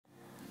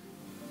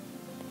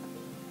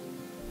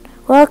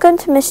Welcome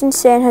to Mission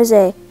San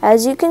Jose.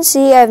 As you can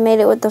see, I've made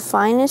it with the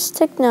finest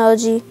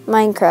technology,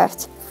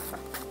 Minecraft.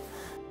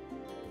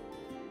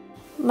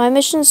 My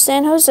mission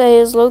San Jose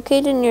is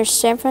located near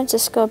San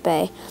Francisco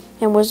Bay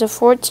and was the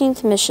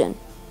 14th mission.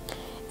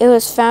 It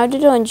was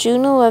founded on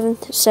June 11,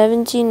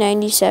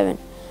 1797.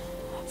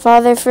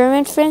 Father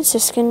Fermin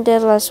Franciscan de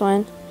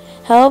Lasuen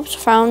helped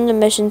found the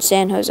mission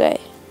San Jose.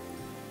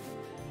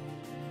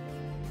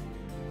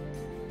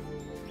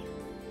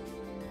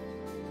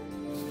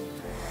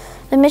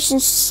 The mission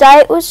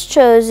site was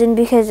chosen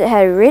because it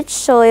had rich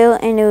soil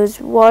and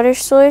its water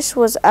source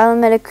was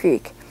Alameda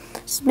Creek.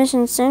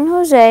 Mission San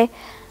Jose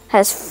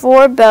has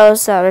 4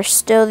 bells that are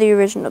still the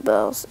original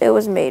bells it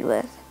was made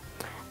with.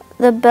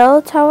 The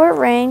bell tower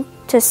rang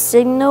to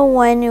signal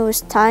when it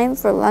was time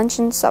for lunch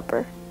and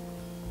supper.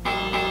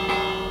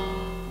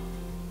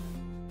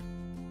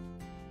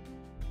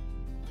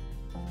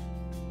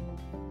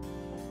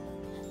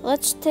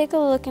 Let's take a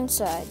look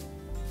inside.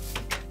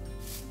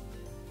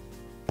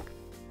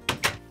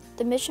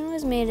 The mission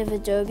was made of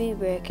adobe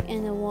brick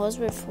and the walls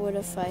were 4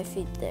 to 5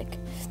 feet thick.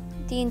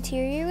 The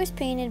interior was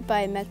painted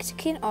by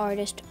Mexican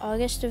artist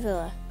Augusto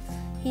Villa.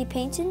 He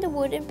painted the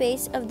wooden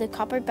base of the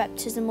copper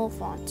baptismal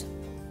font.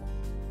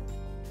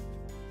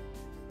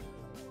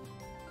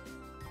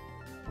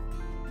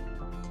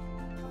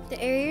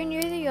 The area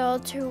near the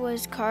altar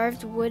was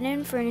carved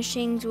wooden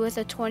furnishings with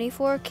a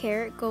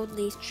 24-karat gold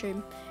leaf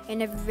trim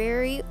and a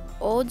very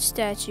old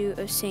statue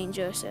of Saint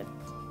Joseph.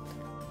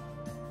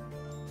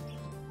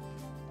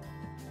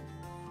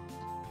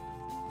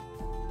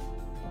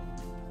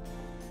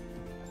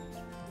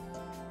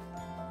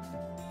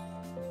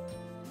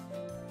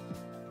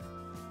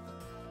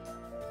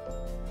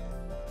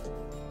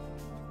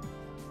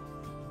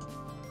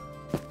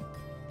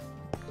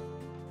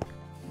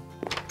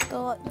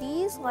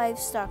 These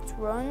livestock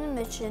were on the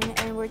mission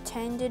and were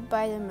tended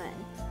by the men.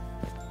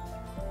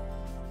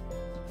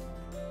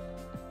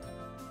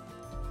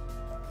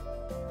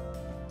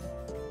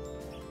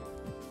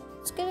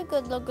 Let's get a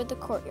good look at the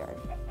courtyard.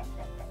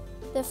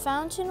 The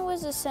fountain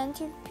was the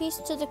centerpiece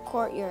to the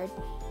courtyard.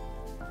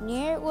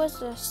 Near it was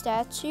the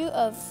statue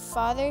of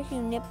Father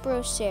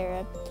Junipero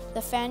Serra,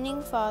 the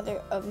founding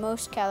father of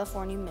most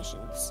California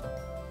missions.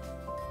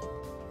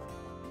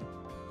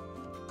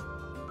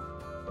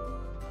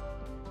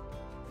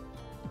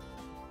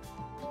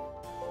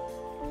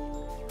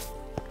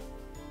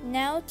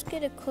 Now let's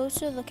get a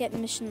closer look at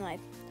mission life.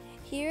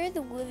 Here are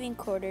the living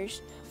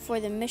quarters for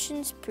the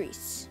mission's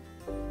priests.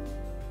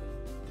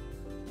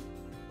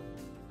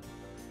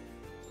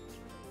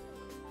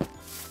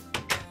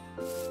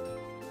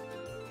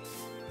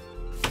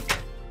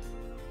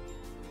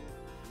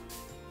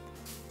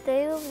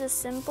 They lived a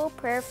simple,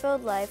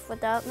 prayer-filled life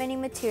without many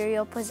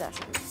material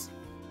possessions.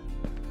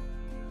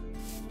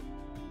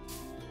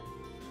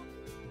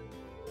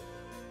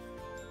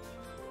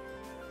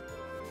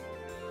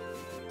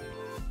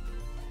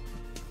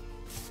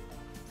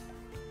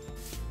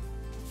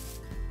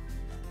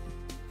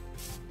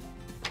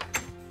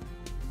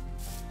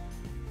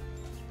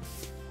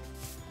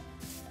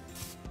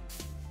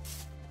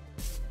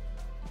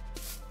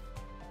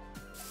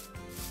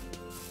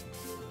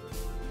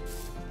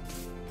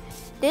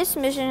 This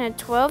mission had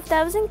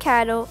 12,000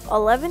 cattle,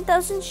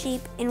 11,000 sheep,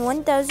 and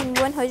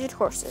 1,100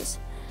 horses.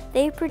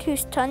 They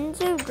produced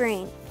tons of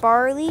grain,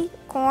 barley,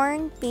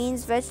 corn,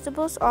 beans,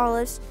 vegetables,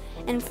 olives,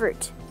 and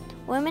fruit.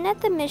 Women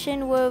at the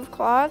mission wove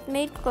cloth,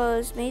 made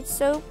clothes, made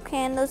soap,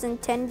 candles, and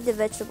tended the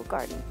vegetable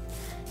garden.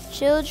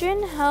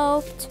 Children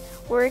helped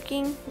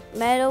working,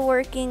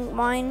 metalworking,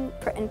 wine,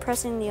 and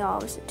pressing the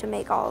olives to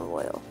make olive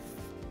oil.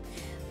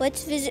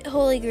 Let's visit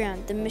Holy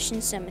Ground, the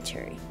mission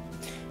cemetery.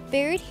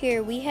 Buried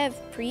here, we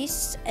have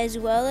priests as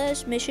well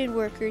as mission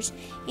workers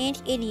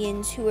and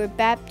Indians who were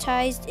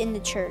baptized in the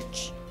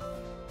church.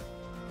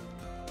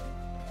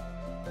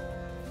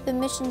 The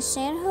mission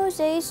San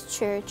Jose's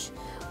church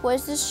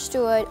was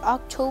destroyed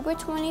October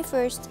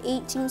 21st,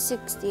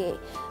 1868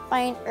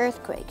 by an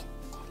earthquake.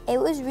 It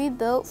was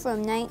rebuilt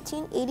from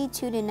 1982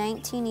 to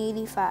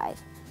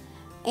 1985,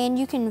 and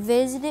you can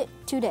visit it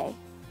today.